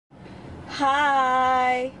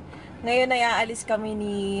Hi! Ngayon ay aalis kami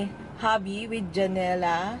ni Hubby with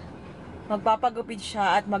Janela. Magpapagupit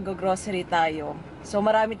siya at mag-grocery tayo. So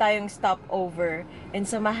marami tayong stopover and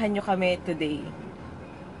samahan nyo kami today.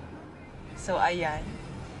 So ayan,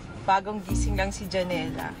 bagong gising lang si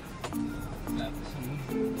Janela.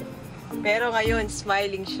 Pero ngayon,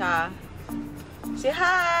 smiling siya. Say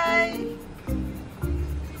hi!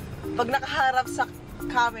 Pag nakaharap sa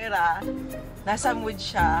camera, nasa mood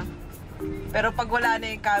siya. Pero pag wala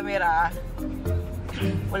na yung camera,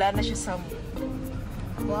 wala na siya sa mood.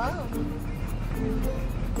 Wow!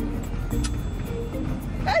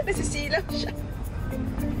 Ay, nasisilaw siya.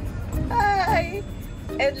 Hi!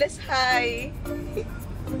 Endless hi!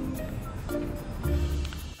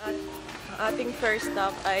 At ang ating first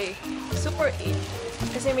stop ay Super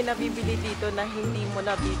 8. Kasi may nabibili dito na hindi mo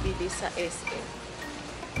nabibili sa SM.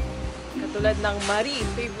 Katulad ng Marie.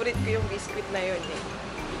 Favorite ko yung biscuit na yun eh.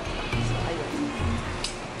 So, ayun.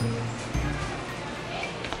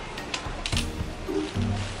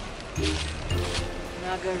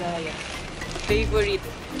 Nagaraya. Favorite.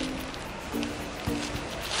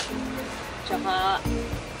 Tsaka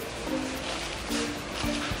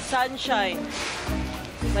Sunshine.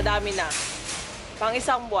 Madami na. Pang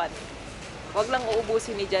isang buwan. Wag lang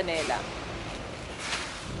uubusin ni Janela.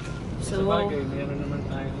 So, sabagay, meron naman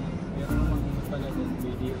pala ng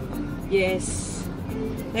video. Yes.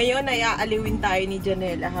 Ngayon ay aaliwin tayo ni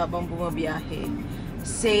Janela habang bumabiyahe.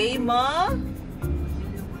 Say ma.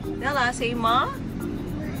 Nala, say ma.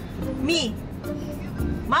 Me.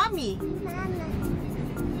 Mommy.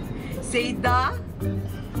 Say da.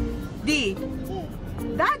 Di.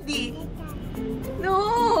 Daddy.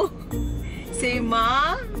 No. Say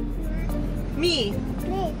ma. Me.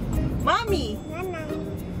 Mommy.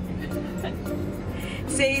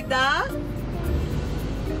 Say da.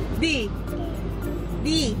 Di.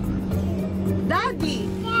 Di. Daddy.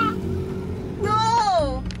 No.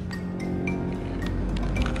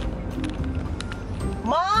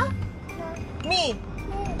 Ma. Me.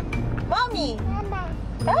 Mommy.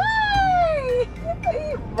 Hi.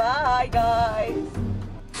 Bye guys.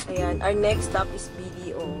 Ayan, our next stop is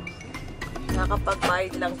BDO.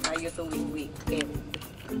 Nakapag-bayad lang tayo tuwing weekend.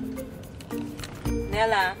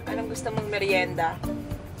 Nela, anong gusto mong merienda?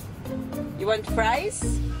 You want fries?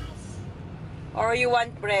 Or you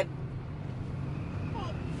want bread?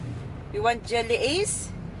 You want jelly ace?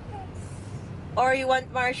 Or you want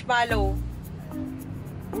marshmallow?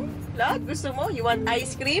 Lahat gusto mo? You want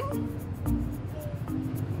ice cream?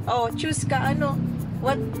 Oh, choose ka. Ano?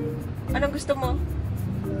 What? Anong gusto mo?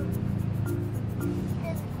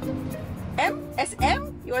 M?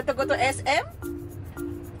 SM? You want to go to SM?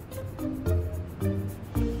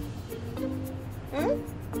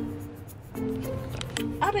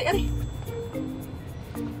 Aray.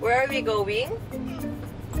 Where are we going?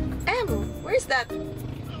 M. Where's that?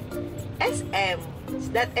 SM. Is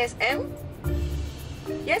that SM?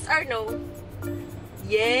 Yes or no?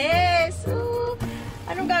 Yes! Oh,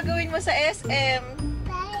 anong gagawin mo sa SM?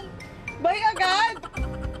 Bye! Bye agad!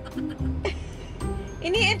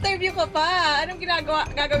 Ini-interview ka pa. Anong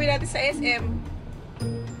gagawin natin sa SM?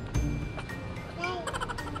 Bye!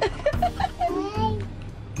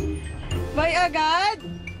 Bye agad!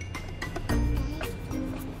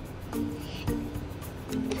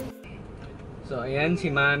 So, ayan si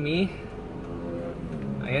Mami.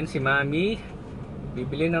 Ayan si Mami.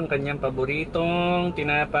 Bibili ng kanyang paboritong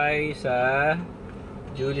tinapay sa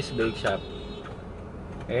Julie's Bake Shop.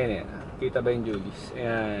 Ayan yan. Kita ba yung Julie's?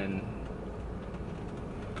 Ayan.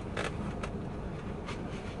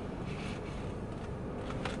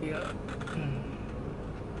 Yeah.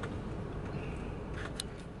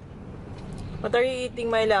 What are you eating,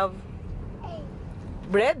 my love?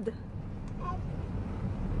 Bread?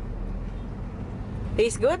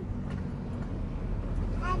 Tastes good?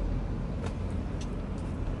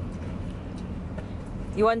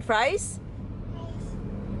 You want fries?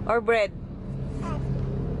 Or bread?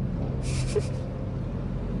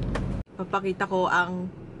 Papakita ko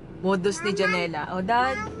ang modus ni Janela. Oh,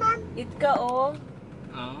 Dad, eat ka, oh.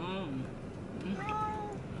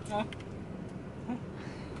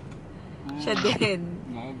 Siya din.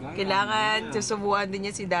 Kailangan susubuan din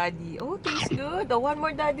niya si Daddy. Oh, tastes good. Oh, one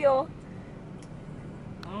more, Daddy, oh.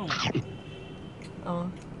 Oh.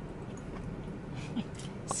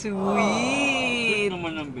 Sweet.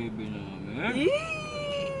 Naman ang baby namin.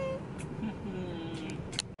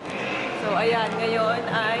 So, ayan. Ngayon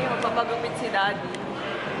ay magpapagupit si Daddy.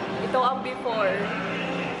 Ito ang before.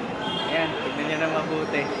 Ayan, tignan niyo na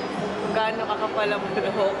mabuti. Kung gaano kakapal ang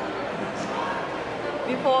buhok.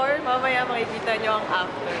 Before, mamaya makikita nyo ang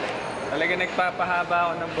after. Talaga nagpapahaba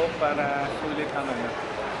ako ng buhok para sulit ang ano.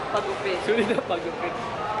 Pagupit. Sulit ang pagupit.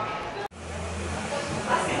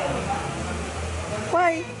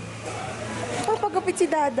 Why? Papagupit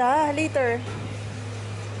si Dada later.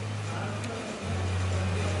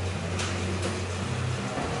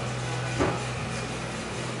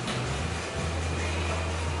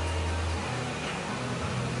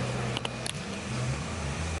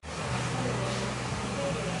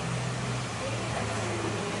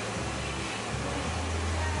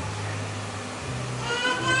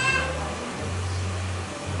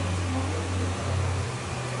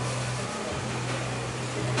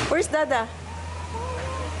 Where's Dada?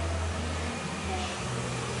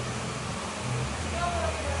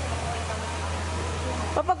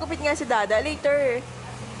 Papagupit nga si Dada later.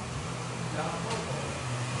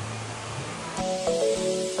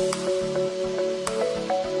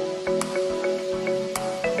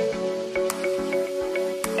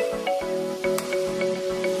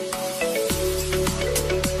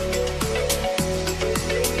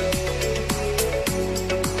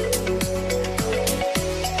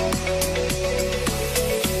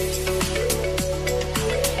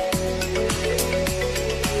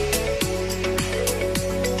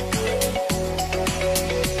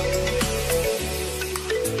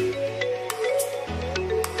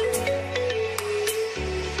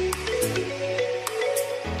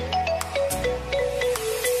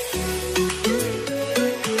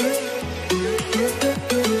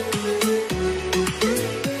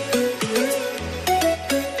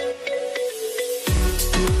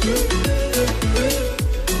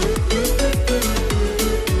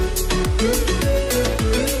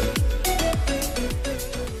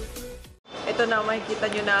 Ito na, makikita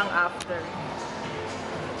nyo na ang after.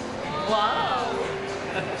 Wow!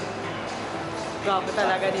 Grabe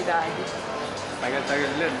talaga ni Daddy.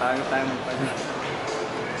 Tagal-tagal din, bago tayo magpano.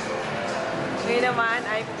 Ngayon naman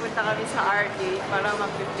ay pupunta kami sa arcade para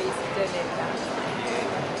mag-play si Janela.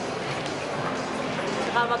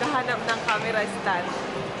 Saka maghahanap ng camera stand.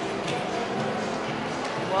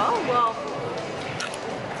 Wow, wow!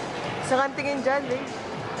 Isa kang tingin dyan eh.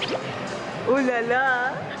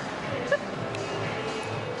 Ulala!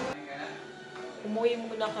 Umuwi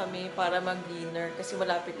muna kami para mag-dinner kasi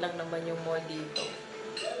malapit lang naman yung mall dito.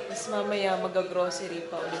 Tapos mamaya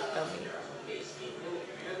mag-grocery pa ulit kami.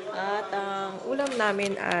 At ang ulam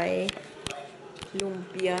namin ay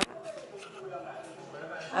lumpia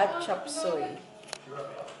at chop suey.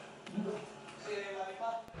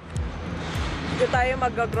 Dito tayo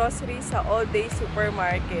mag-grocery sa All Day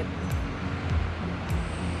Supermarket.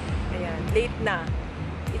 Ayan, late na.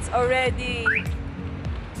 It's already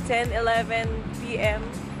 10-11 p.m.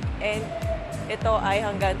 and ito ay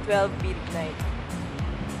hanggang 12 midnight.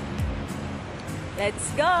 Let's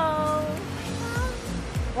go!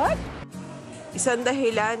 What? Isang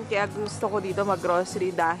dahilan kaya gusto ko dito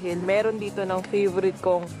mag-grocery dahil meron dito ng favorite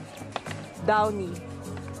kong downy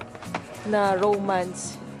na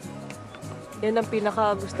romance. Yan ang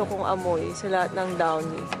pinaka gusto kong amoy sa lahat ng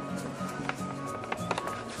downy.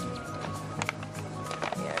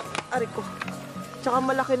 Ayan. Ari ko. Tsaka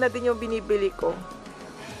malaki na din yung binibili ko.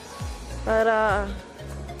 Para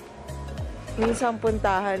minsan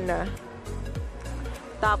puntahan na.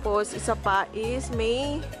 Tapos, isa pa is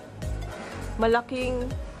may malaking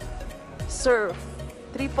surf.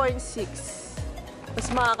 3.6. Mas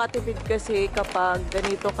makakatipid kasi kapag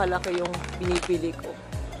ganito kalaki yung binibili ko.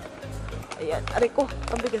 Ayan. Aray ko.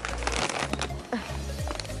 Ang bigat.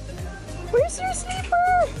 Where's your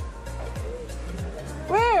sleeper?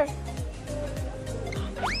 Where?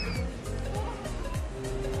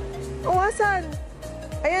 O, asan?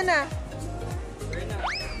 Ayan na.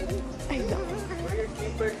 Ay, naku.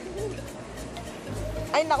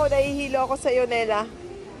 Ay, naku, nahihilo ako sa'yo, Nela.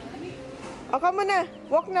 O, come na.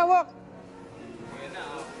 Walk na, walk. Ayan na,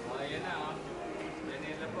 oh. Ayan na, oh.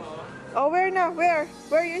 Janela po, oh. Oh, where na? Where?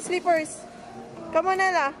 Where are your slippers? Come on,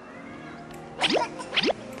 Nela.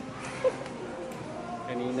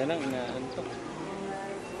 Kanina lang, inaantok.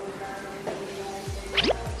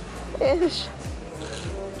 Yes.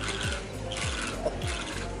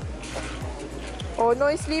 Oh,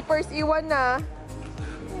 no sleepers. Iwan na.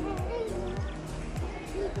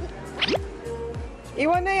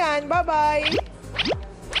 Iwan na yan. Bye-bye.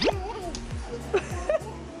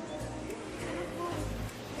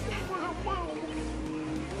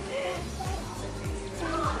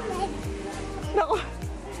 Nako.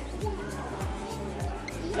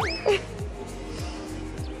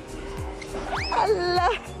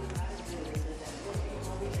 Allah.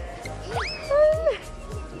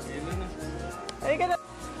 Ay, ka na.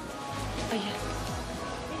 Ayan.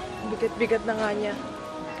 Bigat-bigat na nga niya.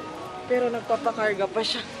 Pero nagpapakarga pa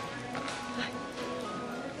siya.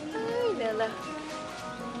 Ay, Nela.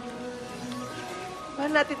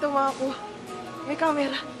 Paano natin ito makakuha? May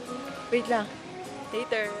camera. Wait lang.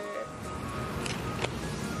 Later.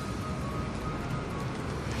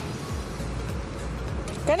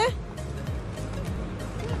 Kana?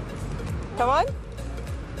 Come on.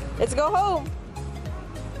 Let's go home.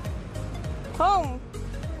 Home.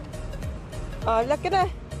 Oh, look at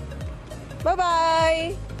that.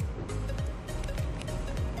 Bye-bye.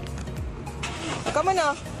 Come on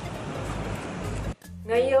na.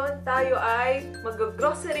 Ngayon, tayo ay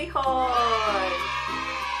mag-grocery haul.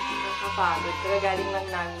 Nakapagod. Galing lang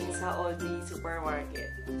namin sa all-day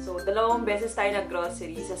supermarket. So, 2 beses tayo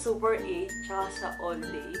nag-grocery sa Super 8 tsaka sa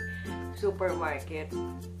all-day supermarket.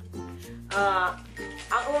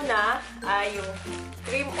 Ang una ay yung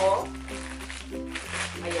cream o.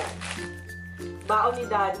 Ayan. Baon ni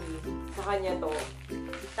Daddy. Sa kanya to.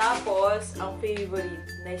 Tapos, ang favorite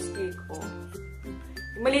na stick o.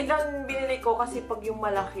 Yung maliit lang binili ko kasi pag yung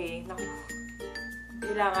malaki, naku,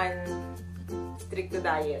 kailangan strict to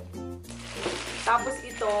diet. Tapos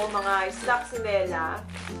ito, mga snacks ni Nela.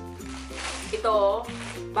 Ito,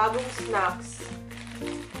 bagong snacks.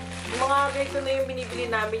 Yung mga ganito na yung binibili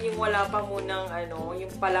namin, yung wala pa munang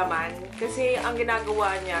yung palaman. Kasi ang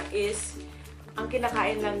ginagawa niya is, ang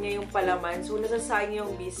kinakain lang niya yung palaman. So, nasasayang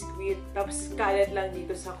yung biscuit. Tapos, kalat lang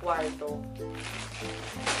dito sa kwarto.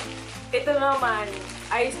 Ito naman,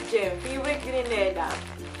 ice gem. Favorite ni Nela.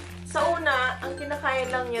 Sa una, ang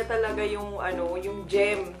kinakain lang niya talaga yung, yung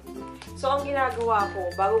gem. So, ang ginagawa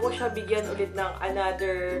ko, bago ko siya bigyan ulit ng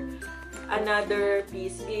another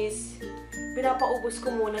piece is, pinapaubos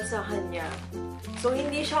ko muna sa kanya. So,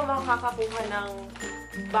 hindi siya makakakuha ng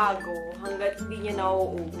bago hanggat hindi niya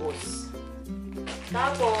nauubos.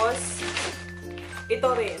 Tapos, ito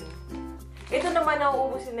rin. Ito naman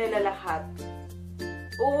nauubusin nila lahat.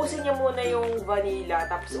 Uubusin niya muna yung vanilla,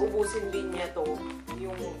 tapos ubusin din niya to.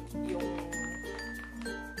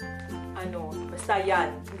 Basta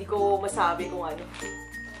yan. Hindi ko masabi kung ano.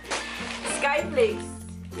 Skyflakes.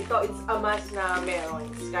 Ito, it's a must na meron.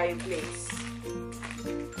 Skyflakes.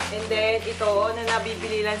 And then, ito, na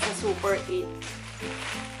nabibili lang sa Super 8.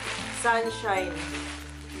 Sunshine.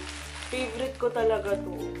 Favorite ko talaga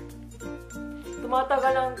to.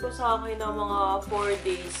 Tumatagal lang to sa akin ng mga 4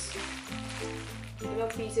 days.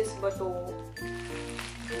 Ilang pieces ba to?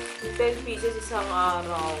 10 pieces isang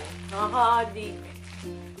araw. Nakaka-addict.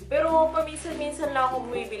 Pero paminsan-minsan lang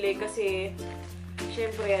ako bumibili kasi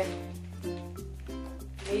syempre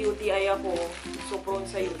may UTI ako. So prone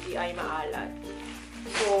sa UTI, maalat.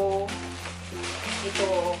 So,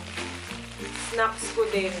 ito, snacks ko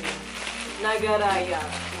din. Nagaraya.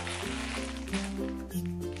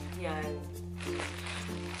 Yan.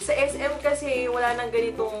 Sa SM kasi wala nang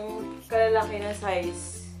ganitong kalalaki na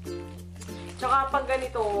size. Tsaka pag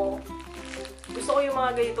ganito, gusto ko yung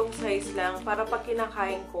mga ganitong size lang para pag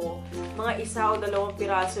kinakain ko, mga 1 o 2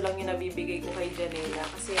 piraso lang yung nabibigay ko kay Janela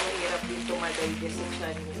kasi mahirap din tumadigest sa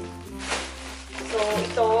tiyan niya. So,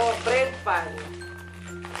 ito, bread pan.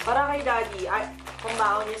 Para kay Daddy,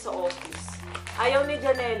 pambaon niya sa office. Ayaw ni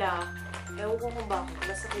Janela. Ewan ko kung bakit.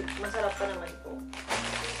 Masarap pa naman ito.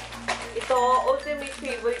 Ito, ultimate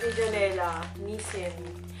favorite ni Janela, Nissen.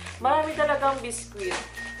 Marami talagang biscuit.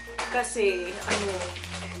 Kasi,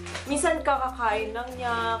 minsan kakakain lang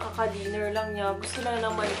niya, kaka-dinner lang niya. Gusto na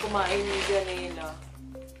naman kumain ni Janela.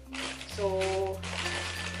 So,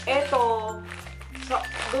 eto,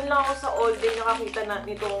 doon lang ako sa all day nakakita na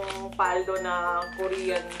nitong paldo na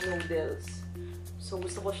Korean noodles. So,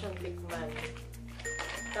 gusto ko siyang tikman.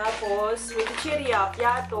 Tapos, may chichirya,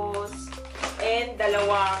 piatos, and 2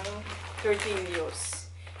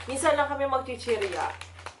 tortillos. Minsan lang kami mag-chichirya.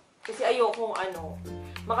 Kasi ayokong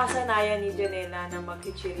makasanayan ni Janela na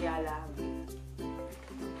mag-chichirya lang.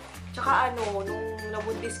 Tsaka nung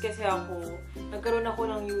nabuntis kasi ako, nagkaroon ako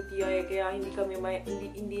ng UTI, kaya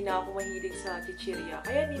hindi na ako mahilig sa chichirya.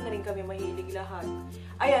 Kaya hindi na rin kami mahilig lahat.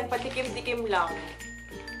 Ayan, patikim-tikim lang.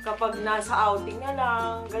 Kapag nasa outing na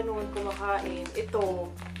lang, ganun, kumakain. Ito,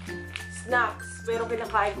 snacks, pero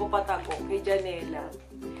pinakain ko patago kay Janela.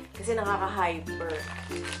 Kasi nakaka-hyper.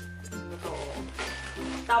 Ito.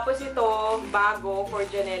 Tapos ito, bago for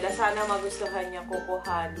Janela. Sana magustuhan niya,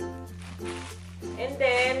 kukuhan. And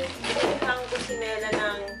then, pinahang ko si Nela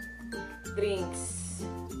ng drinks.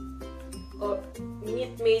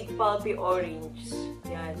 Meat made pulpy orange.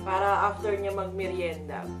 Yan, para after niya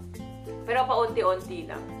magmerienda. Pero paunti-unti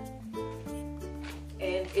lang.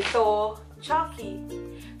 And ito, Chucky.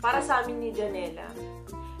 Para sa amin ni Janela.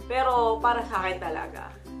 Pero para sa akin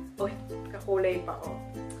talaga. Uy, kakulay pa ko.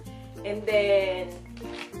 And then,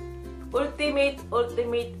 ultimate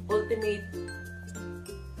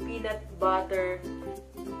peanut butter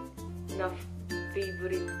na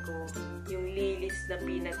favorite ko. Yung Lilis na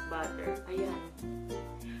peanut butter. Ayan.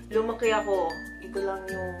 Lumaki ako. Ito lang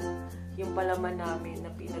yung palaman namin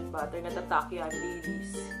na peanut butter. Natatak yan,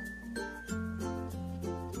 Lilis.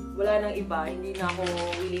 Wala nang iba. Hindi na ako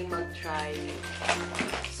willing mag-try.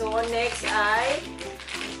 So, next ay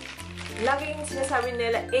laging sinasabi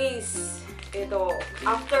nila Ace. Ito,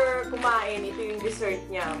 after kumain, ito yung dessert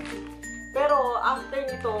niya. Pero, after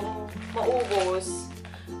nitong maubos,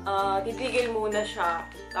 titigil muna siya.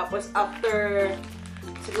 Tapos,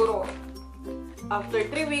 siguro, after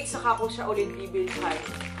 3 weeks, saka ko siya ulit bibilhan.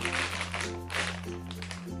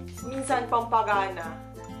 Minsan, pampagana.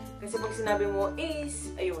 Kasi pag sinabi mo,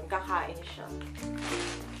 Ace, ayun, kakain siya.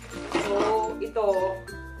 So, ito,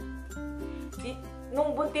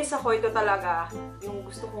 nung buntis ako, ito talaga, yung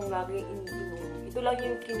gusto kong laging iniinom. Ito lang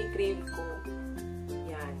yung kinikrave ko.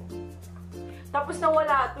 Yan. Tapos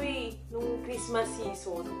nawala ito nung Christmas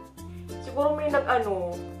season. Siguro may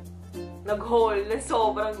nag-haul na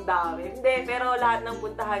sobrang dami. Hindi, pero lahat ng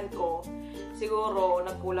puntahan ko, siguro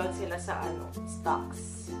nagkulang sila sa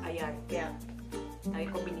stocks. Ayan, kaya ay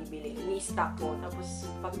ko binibili. Ini-stock ko. Tapos,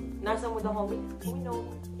 pag nasa mood ako,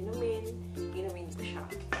 inumin ko siya.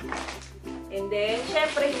 And then,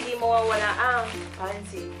 syempre, hindi mawawala ang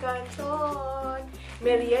pancit canton.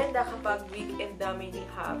 Merienda kapag weekend dami ni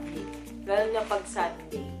Happy. Lalo na pag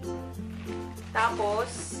Sunday.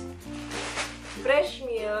 Tapos, fresh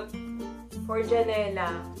milk for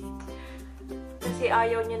Janela. Kasi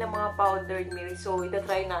ayaw niya ng mga powdered milk. So,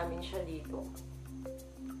 itatry namin siya dito.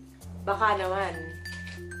 Baka naman,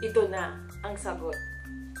 ito na ang sagot.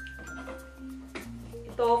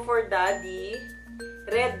 Ito for Daddy,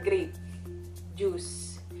 red grape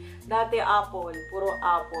juice. Dati apple, puro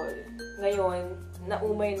apple. Ngayon,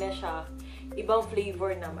 naumay na siya. Ibang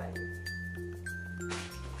flavor naman.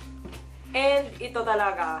 And ito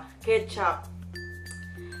talaga, ketchup.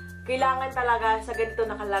 Kailangan talaga sa ganito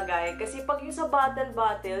nakalagay. Kasi pag yung sa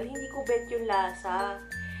bottle, hindi ko bet yung lasa.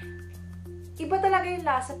 Iba talaga yung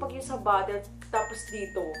lasa pag yung sa bottle, tapos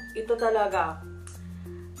dito, ito talaga,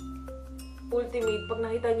 ultimate. Pag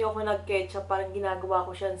nakita nyo ako nag-ketchup, parang ginagawa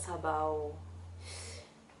ko siyang sabaw.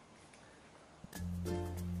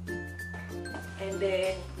 And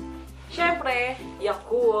then, syempre,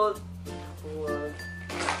 Yakult.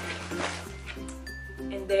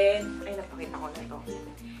 And then, ay, napakita ko na to.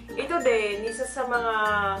 Ito din, isa sa mga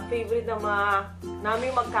favorite na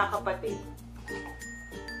naming magkakapatid.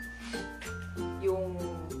 Yung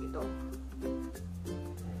ito.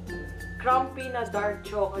 Crumpy na dark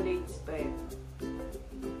chocolate spread.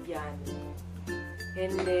 Yan.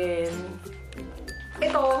 And then,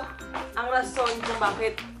 ito, ang rason kung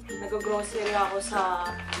bakit nag-grocery ako sa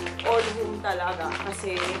all home talaga.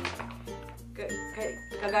 Kasi,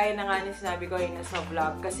 kagaya na nga niya sinabi ko yun sa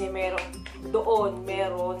vlog. Kasi meron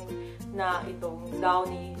na itong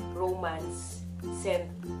Downy Romance scent.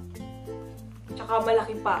 Tsaka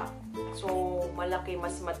malaki pa. So, malaki,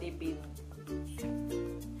 mas matipid.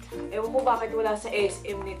 Ewan ko bakit wala sa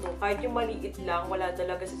SM nito. Kahit yung maliit lang, wala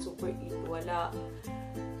talaga sa Super 8. Wala.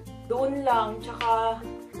 Doon lang. Tsaka,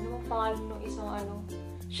 ano ang pangalan ng isang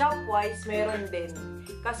Shopwise, meron din.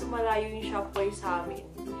 Kaso malayo yung Shopwise sa amin.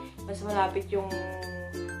 Mas malapit yung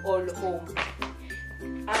All Home.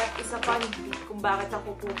 At isa pa kung bakit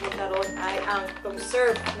ako pupunta ron ay ang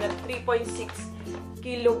Surf na 3.6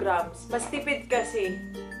 kilograms. Mas tipid kasi.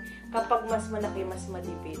 Kapag mas malaki, mas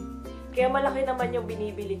matipid. Kaya malaki naman yung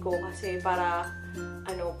binibili ko kasi para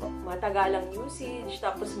matagalang usage,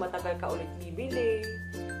 tapos matagal ka ulit bibili.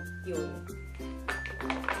 Yun.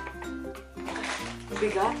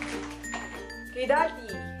 Bigat. Kay Daddy,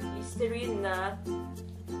 Listerine na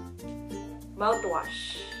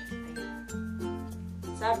mouthwash.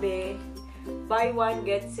 Sabi, buy one,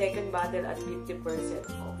 get second bottle at 50%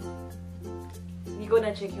 off. Hindi ko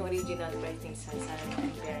na-check yung original pricing sa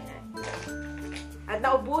internet. At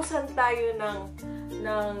naubusan tayo ng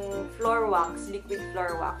floor wax, liquid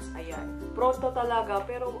floor wax. Ayan. Pronto talaga,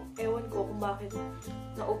 pero ewan ko kung bakit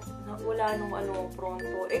wala nung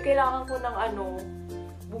pronto. Kailangan ko ng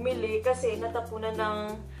bumili kasi natapunan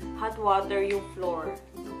ng hot water yung floor.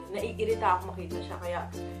 Naiirita ako makita siya. Kaya,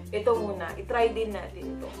 ito muna. I-try din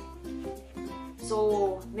natin ito. So,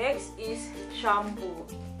 next is shampoo.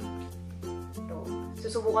 Ito.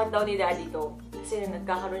 Susubukan daw ni Daddy ito. Kasi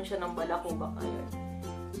nagkakaroon siya ng balakubak ngayon.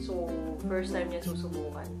 So, first time niya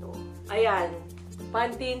susubukan to. Ayan.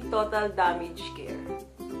 Pantene Total Damage Care.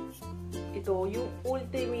 Ito, yung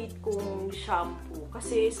ultimate kong shampoo.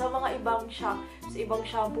 Kasi sa mga ibang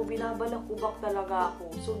shampoo, binabalakubak talaga ako.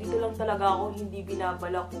 So, dito lang talaga ako hindi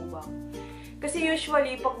binabalakubak. Kasi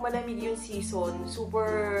usually, pag malamig yung season,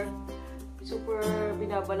 super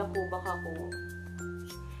binabalakubak ako.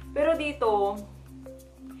 Pero dito,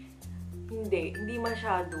 hindi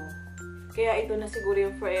masyado. Kaya ito na siguro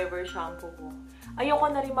yung forever shampoo ko. Ayoko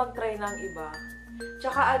na rin mag-try ng iba.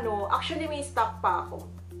 Tsaka actually may stock pa ako.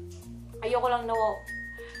 Ayoko lang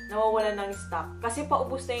nawawalan ng stock. Kasi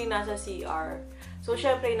paubos na yung nasa CR. So,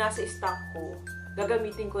 syempre, nasa stock ko.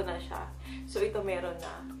 Gagamitin ko na siya. So, ito meron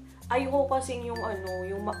na. Ayoko kasing yung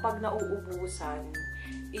pag nauubusan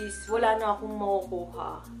is wala na akong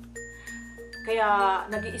makukuha. Kaya,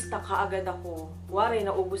 nag-i-stock kaagad ako. Wari,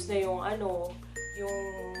 naubos na yung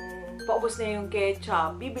paubos na yung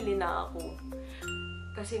ketchup, bibili na ako.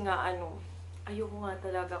 Kasi nga, ayoko nga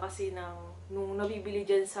talaga kasi nung nabibili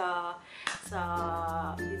dyan sa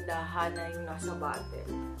tindahan na yung nasa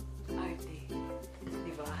bottle. Arte.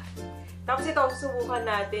 Diba? Tapos ito, subukan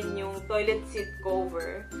natin yung toilet seat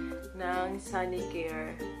cover ng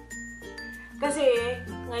Sonicare. Kasi,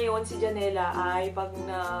 ngayon si Janela ay pag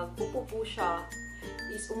nagpupupo siya,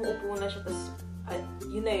 is umuupo na siya, tapos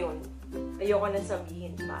yun na yun. Ayoko na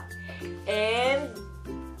sabihin pa. And,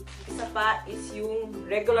 isa pa is yung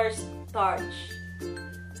regular starch.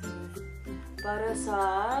 Para sa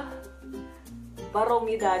barong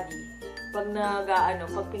ni Daddy. Pag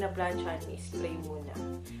pag pinaplansyahan, i-spray muna.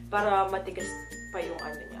 Para matigas pa yung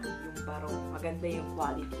niya, yung barong. Maganda yung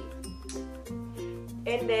quality.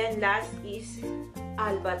 And then, last is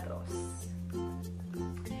Albatros.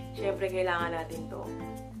 Siyempre, kailangan natin to.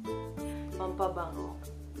 Pampabango.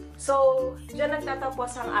 So, dyan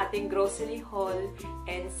nagtatapos ang ating grocery haul.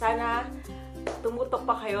 And sana tumutok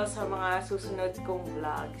pa kayo sa mga susunod kong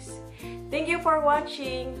vlogs. Thank you for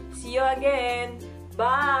watching. See you again.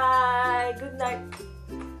 Bye! Good night!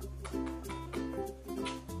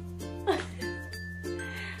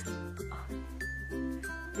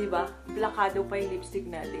 Diba? Plakado pa yung lipstick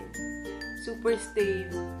natin. Super Stay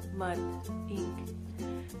Matte Ink.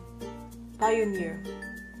 Pioneer.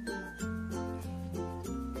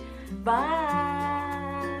 Bye!